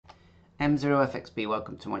M0FXB,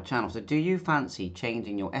 welcome to my channel. So do you fancy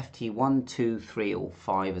changing your FT1, 2, 3 or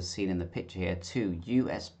 5 as seen in the picture here to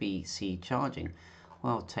USB-C charging?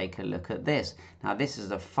 Well, take a look at this. Now this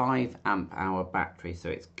is a 5 amp hour battery, so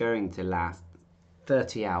it's going to last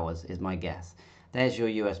 30 hours is my guess. There's your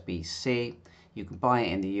USB-C. You can buy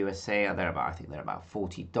it in the USA. I think they're about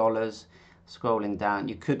 $40. Scrolling down,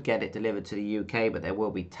 you could get it delivered to the UK, but there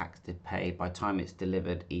will be tax to pay by the time it's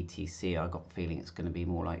delivered, etc. I got a feeling it's going to be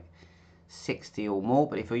more like 60 or more.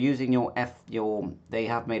 But if you're using they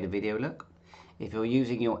have made a video, look, if you're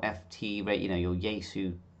using your FT, your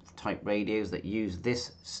YAESU type radios that use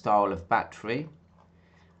this style of battery,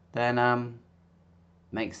 then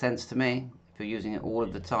makes sense to me. If you're using it all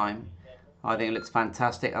of the time, I think it looks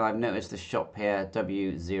fantastic. And I've noticed the shop here,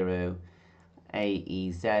 W0AEZ,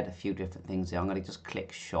 a few different things here. I'm going to just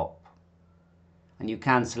click shop, and you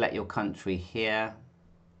can select your country here,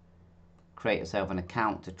 create yourself an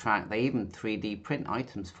account to track. They even 3D print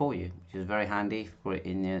items for you, which is very handy for it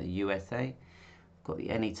in the USA. Got the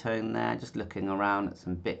Anytone there, just looking around at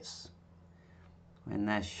some bits in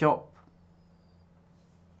their shop.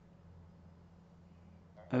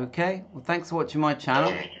 Okay, well thanks for watching my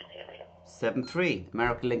channel. 7.3,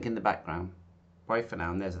 American link in the background. Bye for now,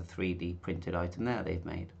 and there's a 3D printed item there they've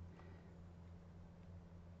made.